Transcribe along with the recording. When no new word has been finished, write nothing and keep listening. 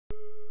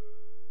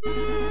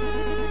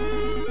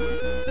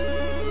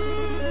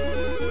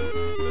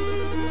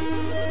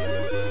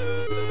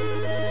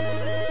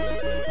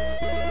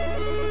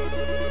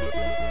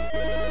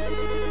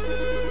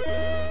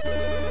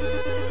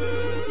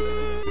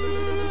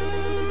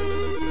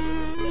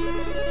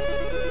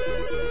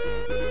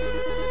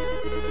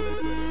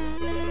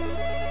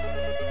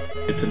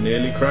To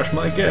nearly crash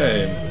my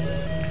game.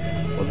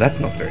 Well, that's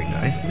not very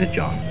nice, is it,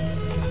 John?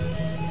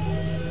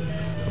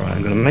 Right,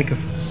 I'm going to make a...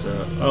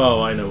 So,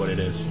 oh, I know what it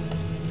is.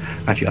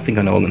 Actually, I think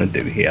I know what I'm going to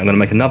do here. I'm going to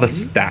make another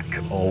stack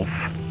of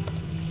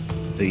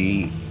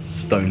the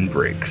stone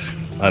bricks.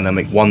 And then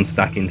make one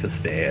stack into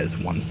stairs,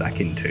 one stack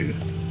into...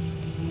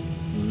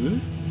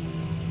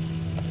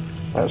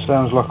 That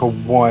sounds like a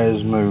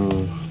wise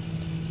move.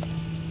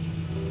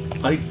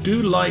 I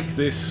do like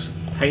this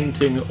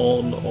painting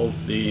on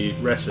of the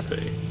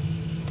recipe.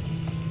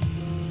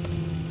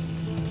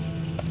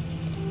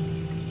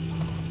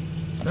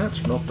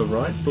 That's not the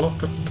right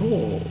block at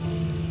all.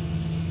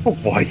 Well,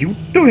 why are you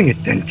doing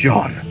it then,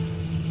 John?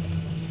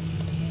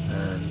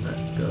 And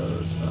that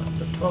goes up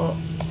the top.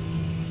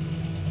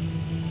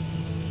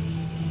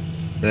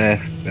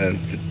 There.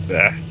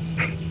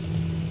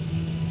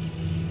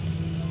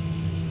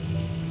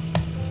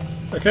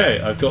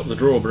 Okay, I've got the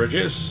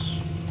drawbridges.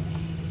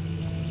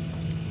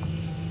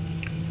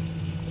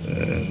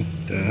 Dig,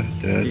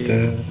 dig,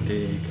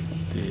 dig,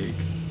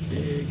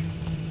 dig.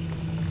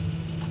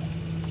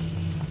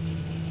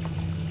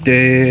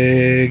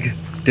 Dig,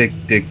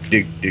 dig, dig,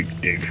 dig,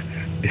 dig, dig.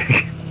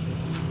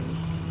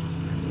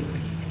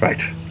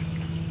 Right.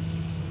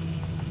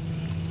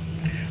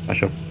 I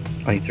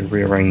need to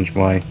rearrange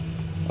my...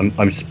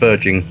 I'm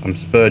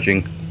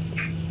spurging.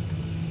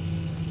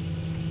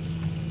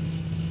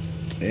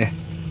 Yeah.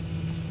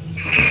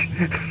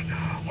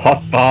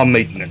 Hot bar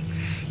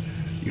maintenance.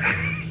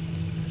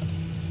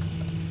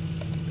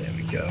 There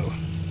we go.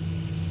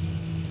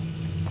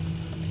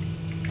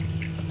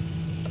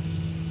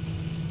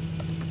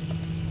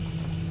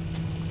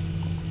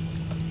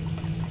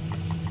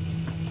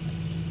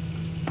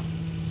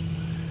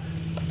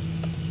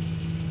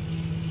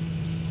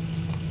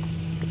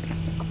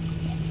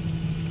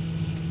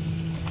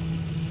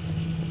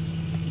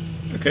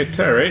 Okay,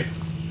 Terry.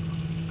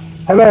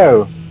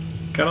 Hello.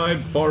 Can I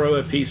borrow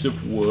a piece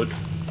of wood?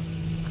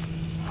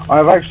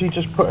 I've actually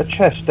just put a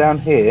chest down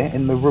here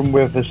in the room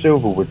where the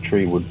silverwood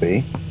tree would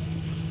be,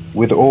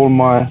 with all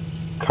my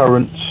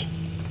current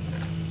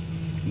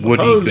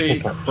Woody Holy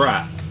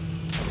crap.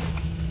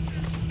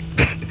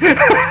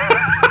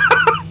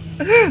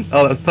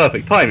 Oh, that was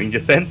perfect timing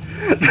just then.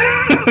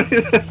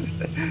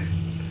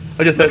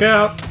 I just Look said,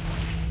 out!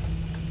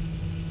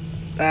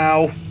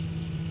 ow.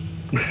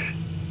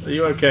 Are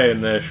you okay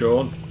in there,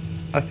 Sean?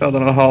 I fell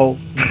down a hole.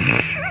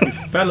 You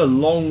fell a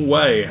long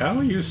way. How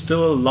are you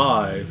still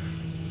alive?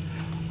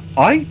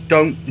 I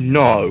don't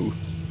know.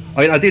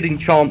 I mean, I did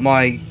enchant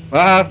my...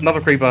 another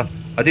creeper.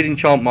 I did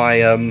enchant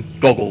my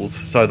goggles,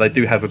 so they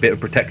do have a bit of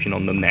protection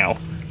on them now.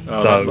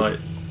 Oh, so that might...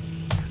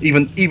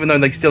 even though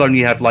they still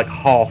only have like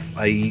half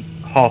a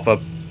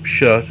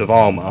shirt of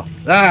armor.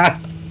 Yeah,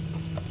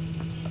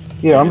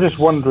 Yes. I'm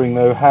just wondering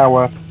though how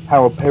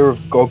a pair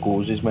of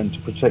goggles is meant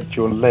to protect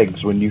your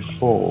legs when you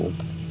fall.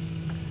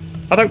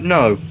 I don't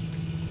know.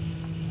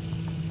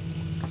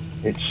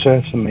 It's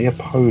certainly a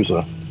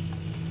poser.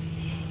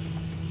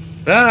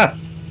 Ah!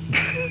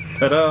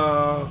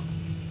 Ta-da!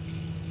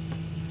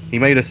 He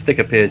made a stick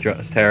appear,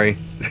 Terry.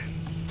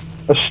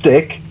 A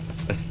stick?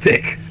 A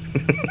stick.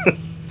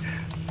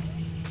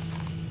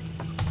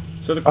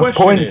 So the A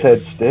question pointed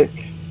is... stick?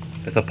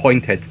 It's a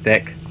pointed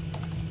stick.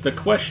 The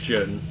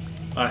question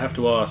I have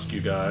to ask you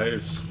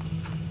guys...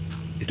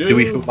 Do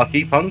we feel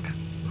lucky, punk?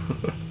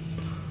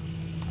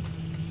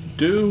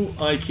 Do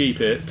I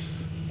keep it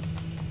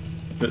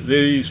that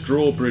these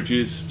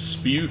drawbridges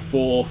spew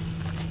forth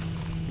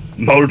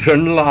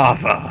Molten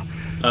lava.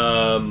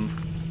 um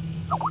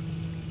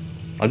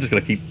I'm just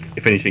gonna keep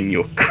finishing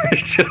your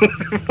question.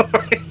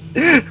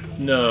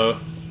 no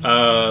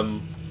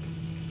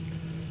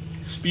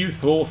spew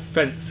forth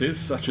fences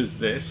such as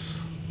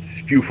this,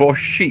 Spew for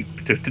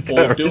sheep to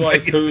or do I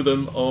terrorize. throw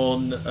them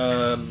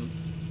on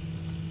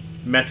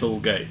metal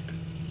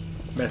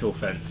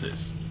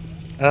fences?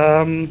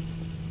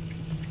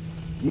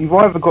 You've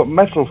either got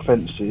metal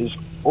fences,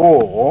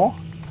 or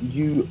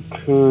you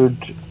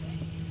could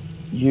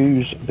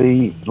use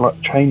the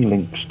chain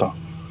link stuff,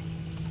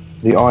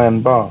 the iron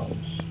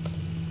bars.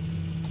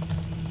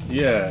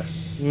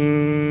 Yes.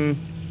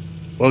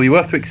 Well, you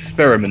have to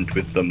experiment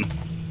with them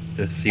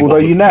to see. Although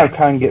what you would now stick.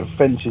 can get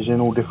fences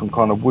in all different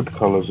kind of wood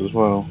colours as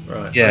well.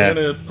 Right. Yeah.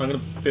 I'm gonna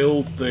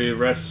build the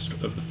rest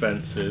of the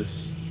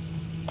fences.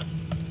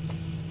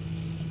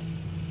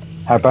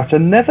 How about a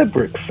nether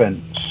brick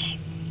fence?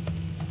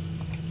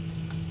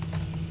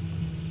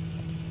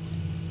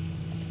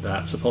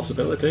 That's a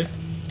possibility.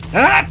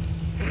 Ah!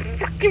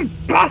 Fucking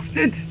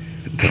bastard!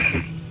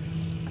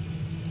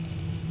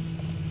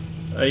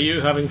 Are you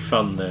having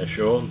fun there,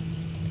 Sean?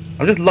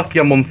 I'm just lucky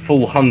I'm on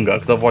full hunger,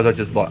 because otherwise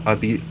I'd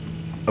be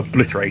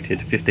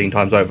obliterated 15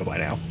 times over by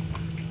now.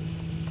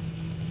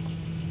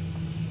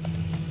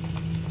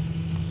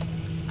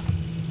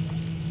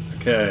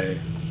 Okay.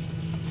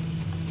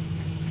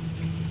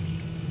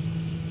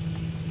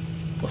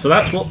 Well, so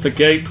that's what the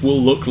gate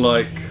will look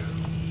like.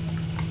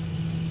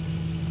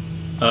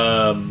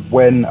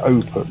 When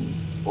open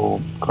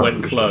or closed.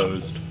 When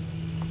closed.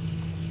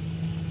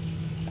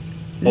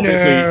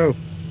 Obviously, No.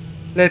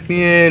 Let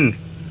me in!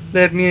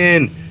 Let me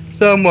in!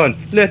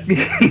 Someone, let me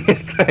in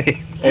this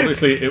place!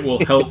 Obviously, it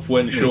will help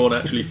when Sean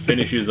actually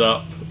finishes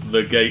up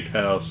the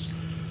gatehouse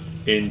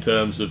in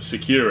terms of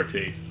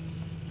security.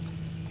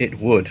 It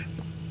would.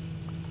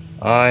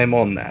 I'm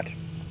on that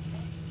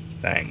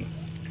thing.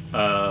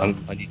 I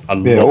need a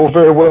Yeah, lot. all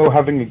very well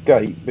having a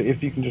gate, but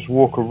if you can just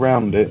walk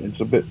around it,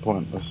 it's a bit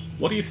pointless.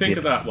 What do you think Yeah.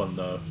 of that one,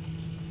 though?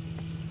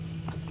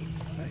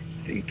 I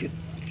think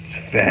it's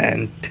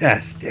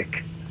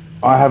fantastic.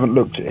 I haven't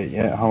looked at it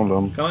yet, hold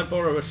on. Can I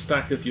borrow a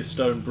stack of your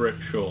stone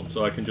brick, Sean,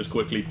 so I can just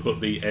quickly put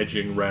the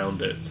edging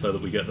round it so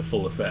that we get the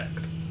full effect?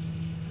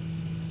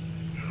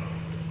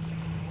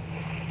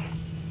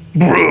 I'd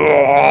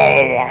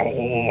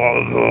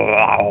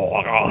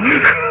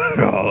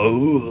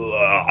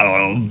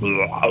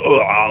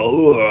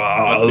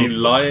be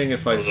lying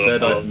if I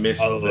said I'd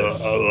missed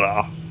this.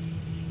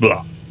 Blah.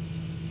 Blah.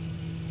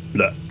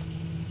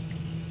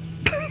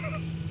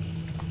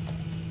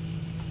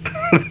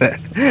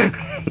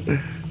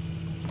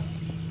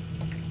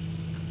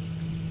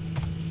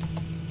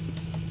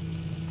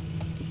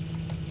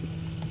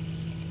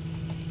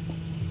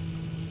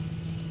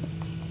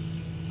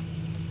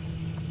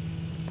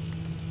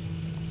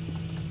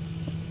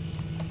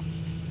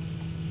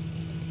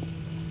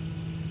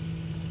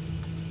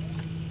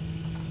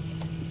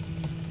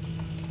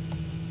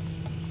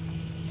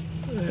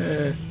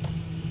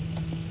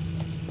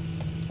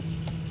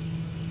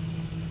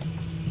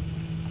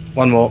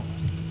 One more.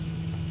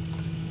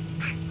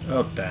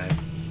 Oh, dang.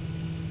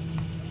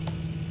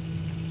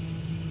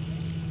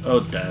 Oh,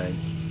 dang.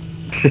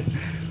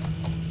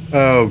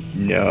 Oh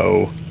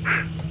no.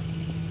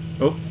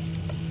 Oh.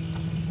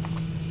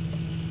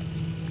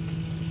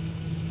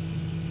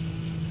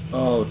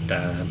 Oh,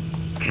 damn.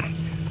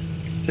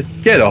 Just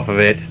get off of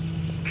it.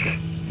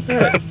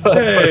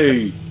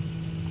 Hey!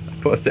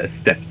 Put a set of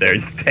steps there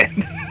instead.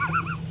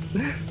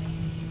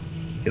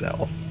 Get that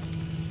off.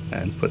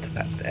 And put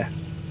that there.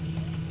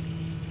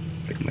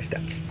 Pick my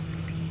steps.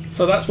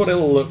 So that's what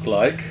it'll look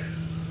like.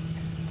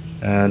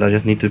 And I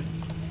just need to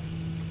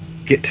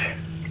get.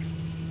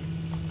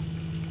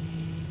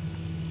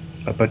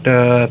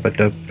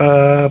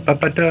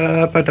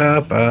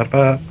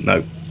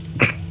 No.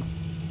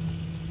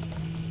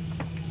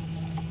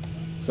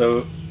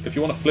 So if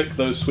you want to flick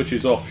those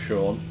switches off,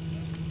 Sean.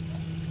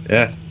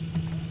 Yeah.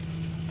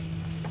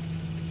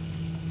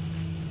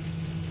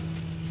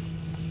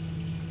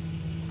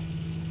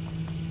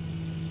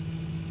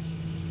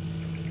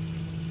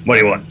 What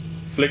do you want?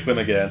 Flick them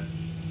again.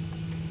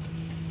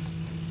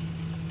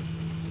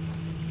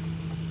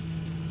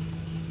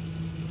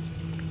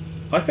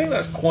 I think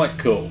that's quite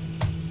cool.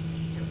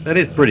 That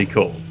is pretty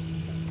cool.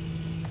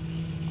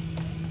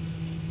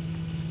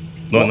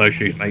 Not in those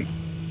shoes, mate.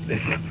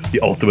 It's the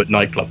ultimate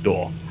nightclub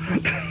door.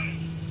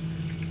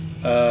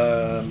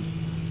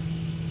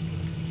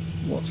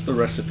 What's the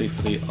recipe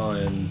for the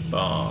iron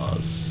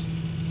bars?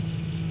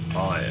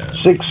 Iron.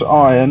 6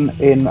 iron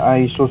in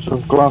a sort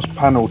of glass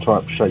panel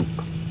type shape.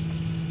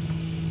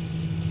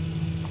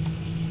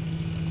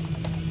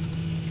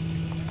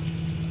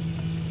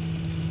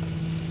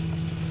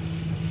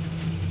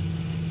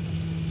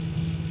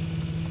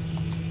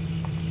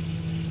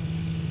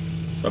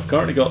 So I've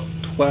currently got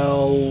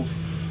 12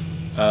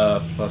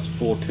 plus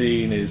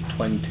 14 is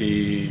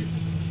 20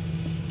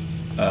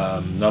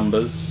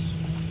 numbers.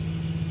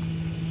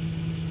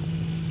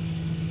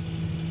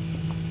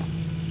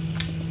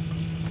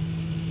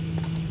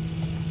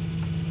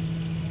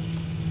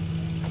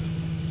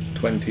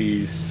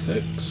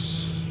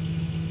 $26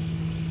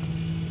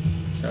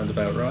 sounds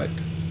about right.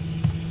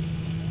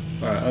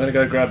 Alright, I'm gonna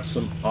go grab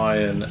some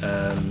iron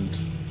and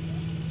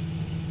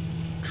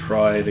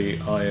try the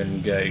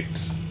iron gate.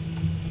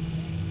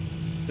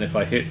 And if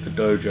I hit the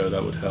dojo,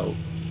 that would help.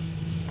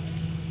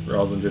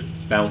 Rather than just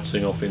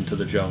bouncing off into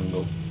the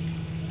jungle.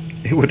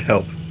 It would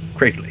help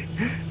greatly.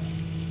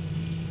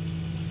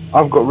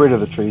 I've got rid of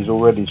the trees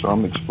already, so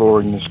I'm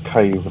exploring this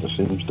cave that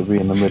seems to be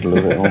in the middle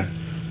of it all.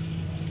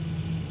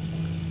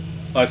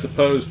 I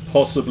suppose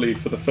possibly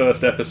for the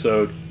first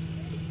episode,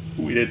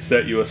 we did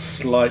set you a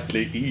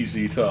slightly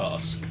easy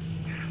task.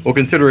 Well,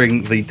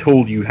 considering the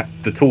tools you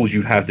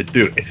have to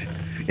do it,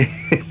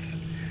 it's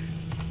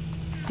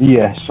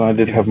Yes, I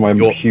did have my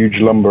huge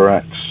lumber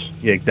axe.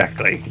 yeah,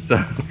 exactly.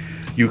 So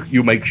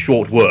you make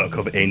short work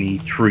of any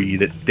tree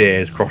that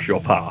dares cross your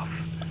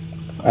path.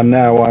 And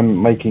now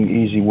I'm making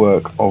easy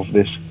work of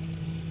this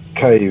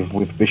cave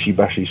with Bishy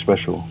Bashy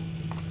Special.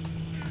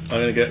 I'm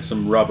going to get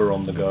some rubber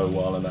on the go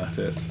while I'm at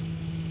it.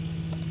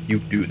 You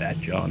do that,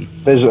 John.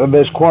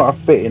 There's quite a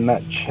bit in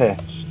that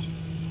chest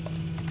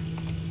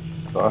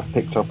that I've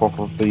picked up off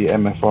of the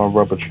MFR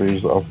rubber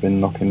trees that I've been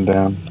knocking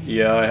down.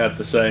 Yeah, I had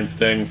the same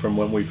thing from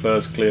when we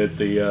first cleared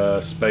the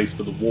space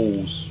for the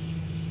walls.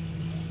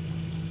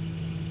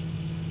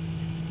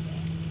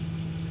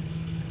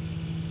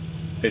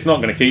 It's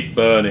not going to keep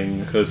burning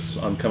because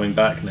I'm coming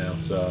back now,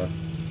 so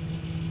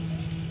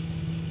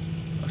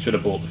I should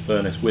have brought the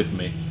furnace with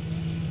me.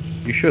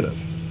 You should have.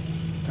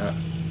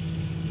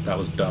 That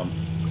was dumb.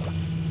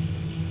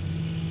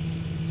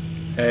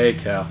 Hey,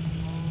 cow.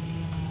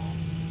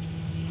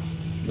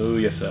 Moo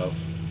yourself.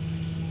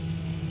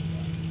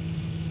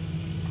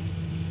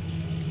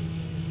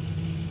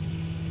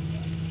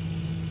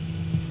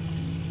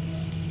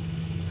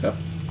 Yep.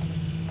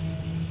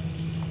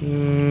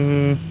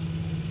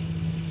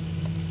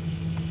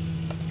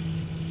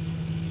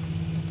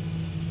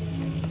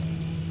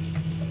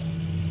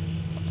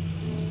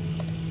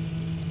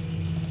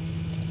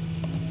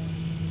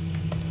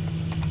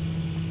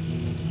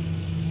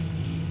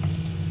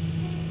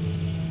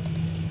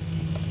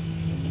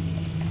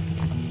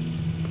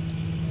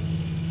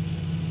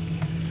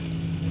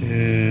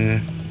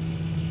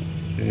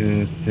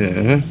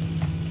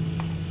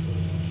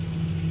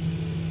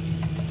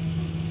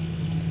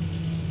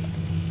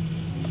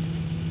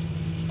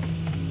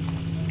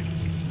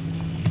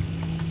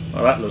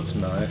 Oh, that looks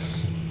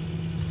nice.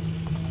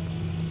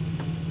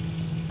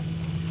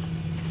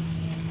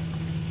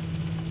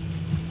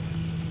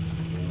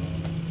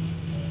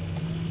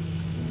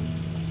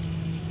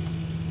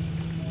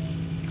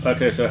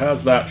 Okay, so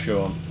how's that,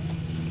 Sean?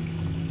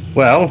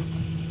 Well,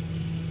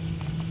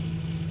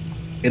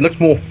 it looks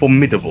more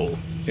formidable.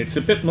 It's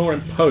a bit more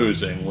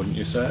imposing, wouldn't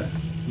you say?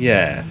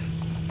 Yes.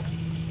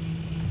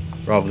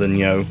 Rather than,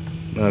 you know,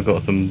 I've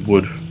got some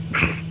wood.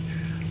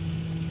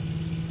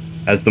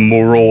 As the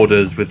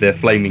marauders with their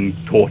flaming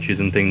torches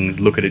and things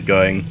look at it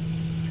going,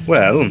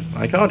 well,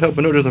 I can't help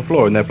but notice a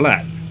flaw in their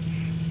plan.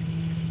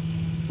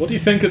 What do you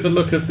think of the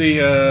look of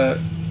the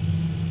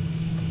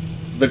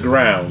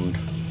ground?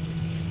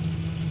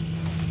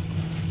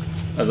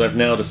 As I've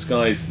now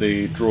disguised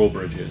the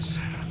drawbridges.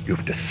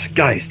 You've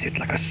disguised it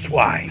like a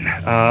swine.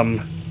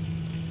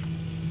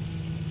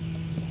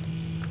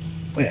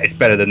 Well, yeah, it's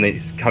better than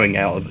it's coming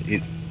out of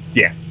it.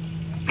 Yeah.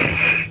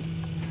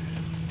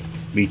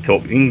 Me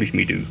talk English,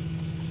 me do.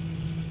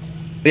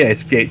 But yeah,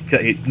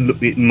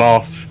 it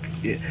masks.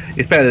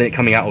 It's better than it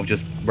coming out of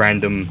just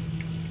random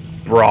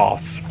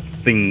brass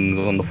things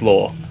on the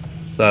floor.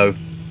 So,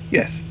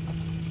 yes,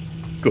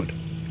 good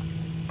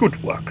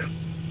work.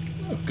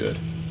 Oh, good.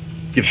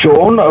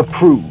 Sean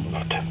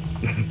approved.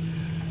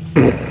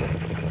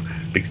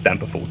 Big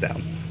stamper falls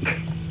down.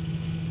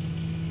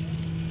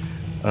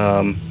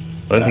 I don't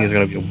think there's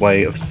going to be a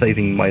way of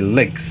saving my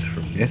legs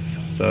from this.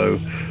 So,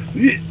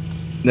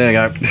 there you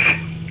go.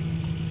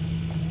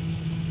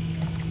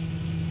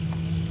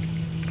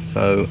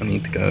 So I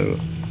need to go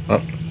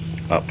up.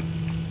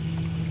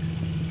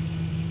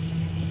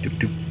 Doop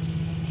doop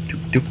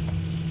doop doop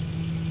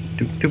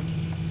doop doop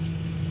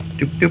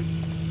doop doop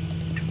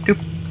doop doop.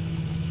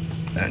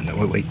 No,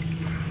 wait.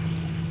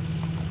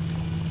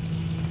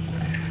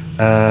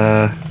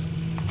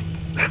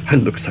 I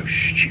look so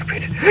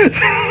stupid.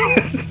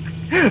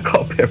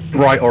 Got a pair of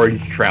bright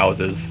orange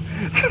trousers.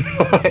 So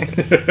I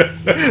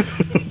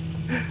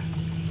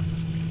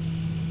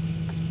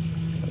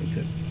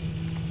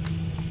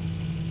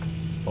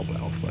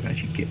can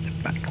actually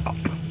get back up.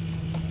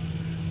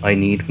 I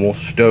need more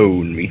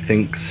stone,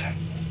 methinks.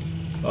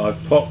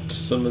 I've popped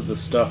some of the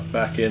stuff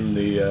back in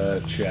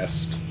the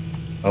chest.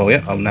 Oh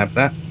yeah, I'll nab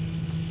that.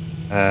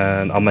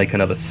 And I'll make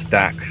another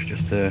stack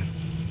just to...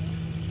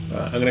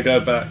 I'm going to go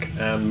back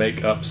and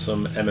make up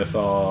some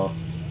MFR...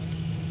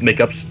 Make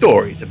up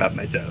stories about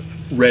myself.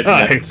 Redneck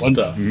I once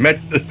stuff.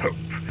 met the Pope.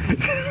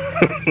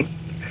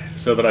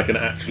 So that I can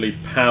actually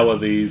power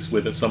these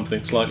with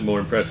something slightly more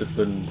impressive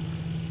than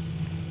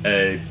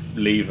a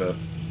lever.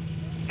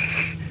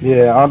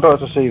 Yeah, I'd like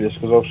to see this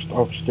because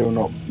I've still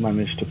not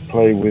managed to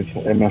play with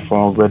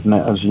MFR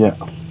RedNet as yet.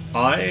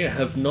 I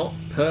have not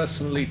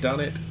personally done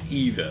it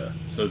either,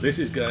 so this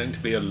is going to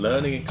be a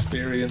learning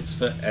experience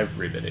for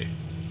everybody.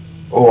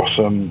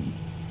 Awesome.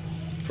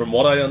 From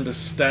what I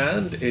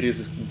understand, it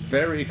is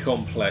very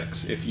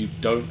complex if you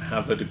don't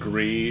have a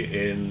degree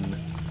in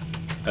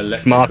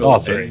electrical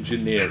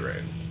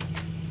engineering.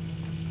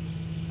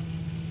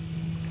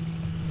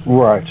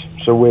 Right,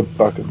 so we're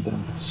buggered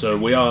then. So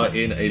we are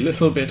in a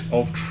little bit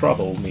of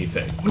trouble,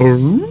 methinks.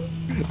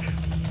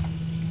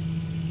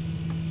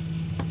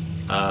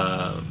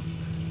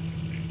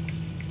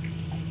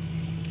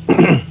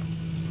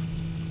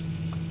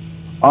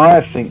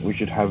 I think we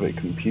should have a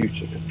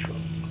computer control.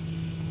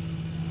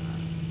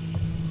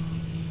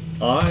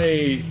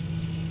 I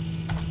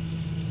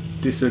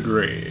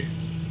disagree.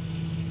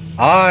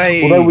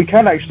 Although we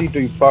can actually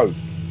do both,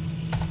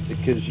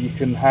 because you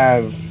can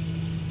have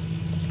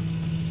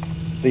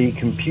the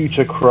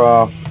computer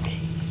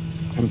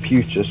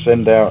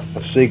send out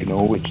a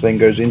signal which then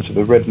goes into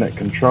the RedNet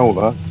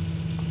controller,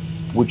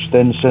 which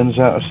then sends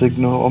out a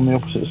signal on the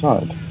opposite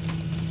side.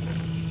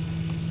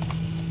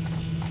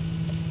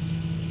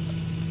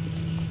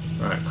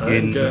 Right,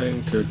 I'm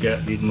going to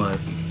get my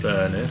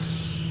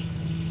furnace.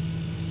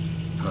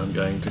 I'm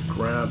going to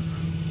grab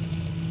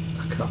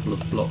a couple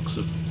of blocks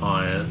of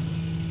iron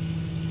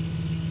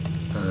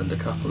and a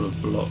couple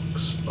of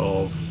blocks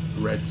of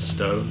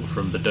redstone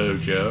from the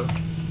dojo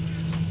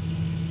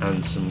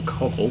and some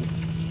cobble.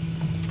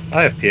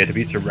 I appear to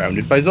be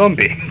surrounded by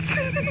zombies.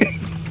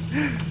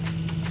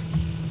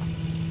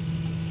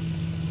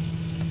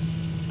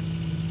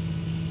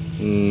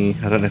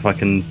 I don't know if I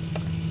can...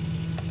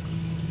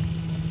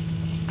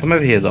 Come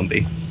over here,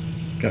 zombie.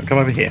 Come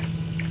over here.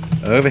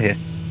 Over here.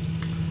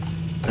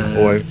 And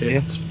Or over here.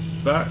 it's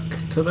back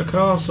to the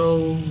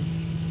castle.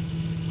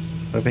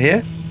 Over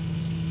here.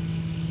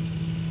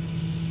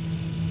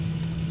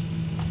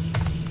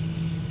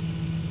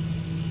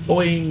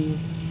 Boing.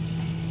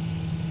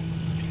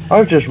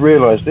 I've just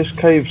realised this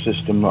cave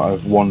system that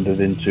I've wandered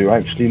into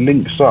actually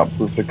links up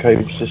with the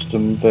cave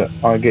system that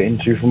I get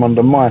into from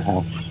under my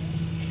house.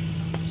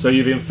 So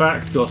you've in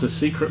fact got a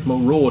secret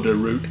marauder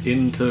route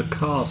into the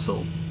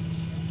castle.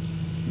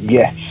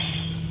 Yes.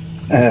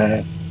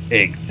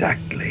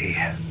 Exactly.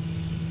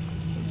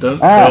 Don't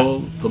tell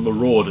the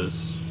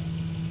marauders.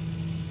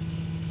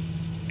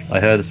 I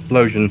heard an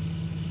explosion.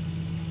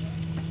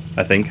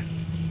 I think.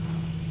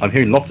 I'm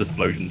hearing lots of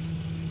explosions.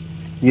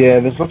 Yeah,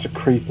 there's lots of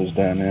creepers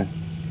down here.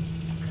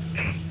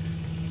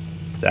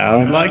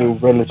 Sounds I'm like still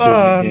relatively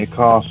fun. near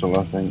castle,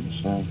 I think,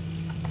 so...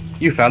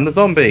 You found the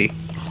zombie.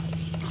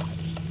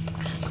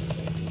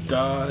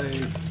 Die.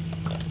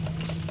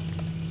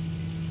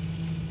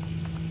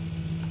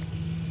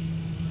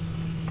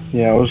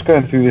 Yeah, I was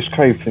going through this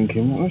cave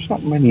thinking, well, there's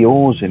not many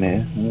ores in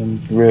here,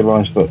 and then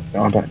realised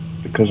that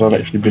because I'd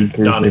actually been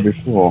through Done here it.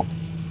 before.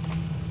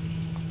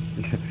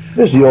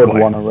 There's the odd Why-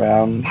 one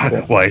around.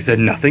 but- Why is there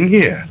nothing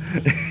here?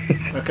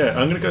 Okay,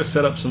 I'm going to go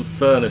set up some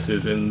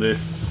furnaces in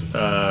this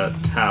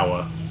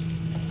tower.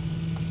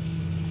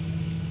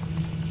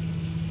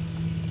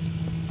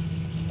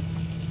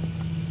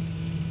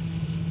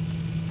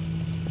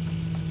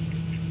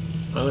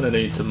 I'm going to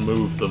need to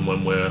move them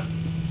when we're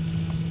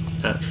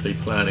actually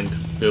planning to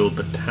build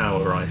the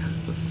tower, I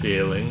have a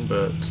feeling,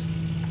 but...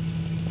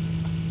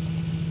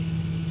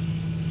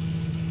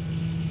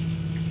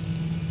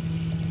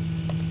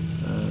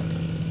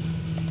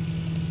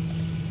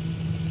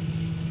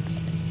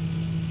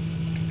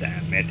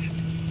 Damn it.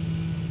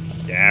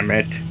 Damn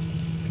it.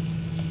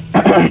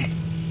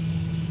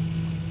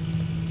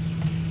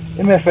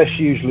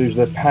 MFSUs lose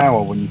their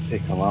power when you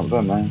pick them up,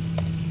 don't they?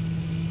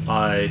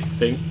 I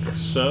think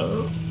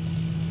so.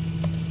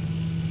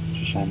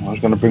 It's a shame. I was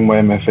going to bring my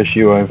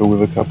MFSU over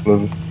with a couple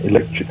of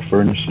electric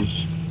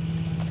furnaces.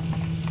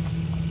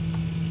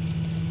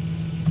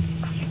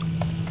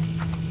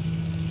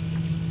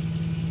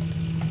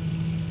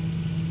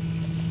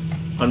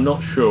 I'm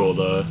not sure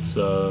though,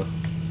 so...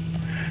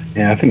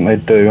 Yeah, I think they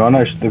do. I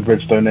know the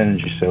redstone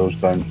energy cells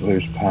don't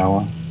lose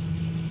power.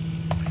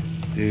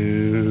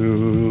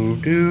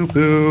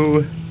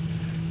 Boo.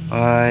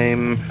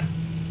 I'm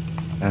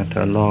at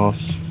a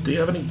loss. Do you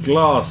have any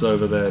glass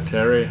over there,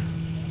 Terry?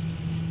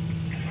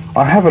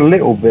 I have a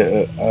little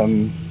bit at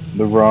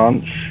the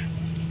ranch,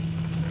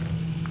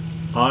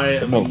 I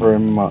but am not very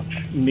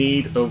much. in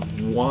need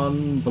of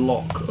 1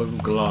 block of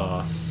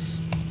glass.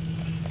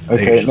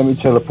 Okay, Ex- let me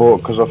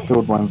teleport because I've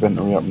filled my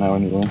inventory up now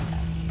anyway.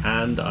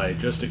 And I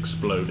just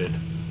exploded.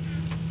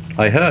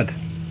 I heard.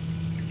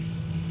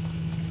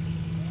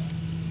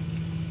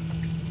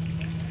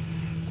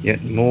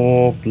 Yet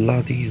more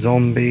bloody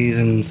zombies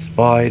and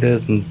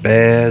spiders and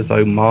bears,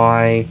 oh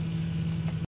my.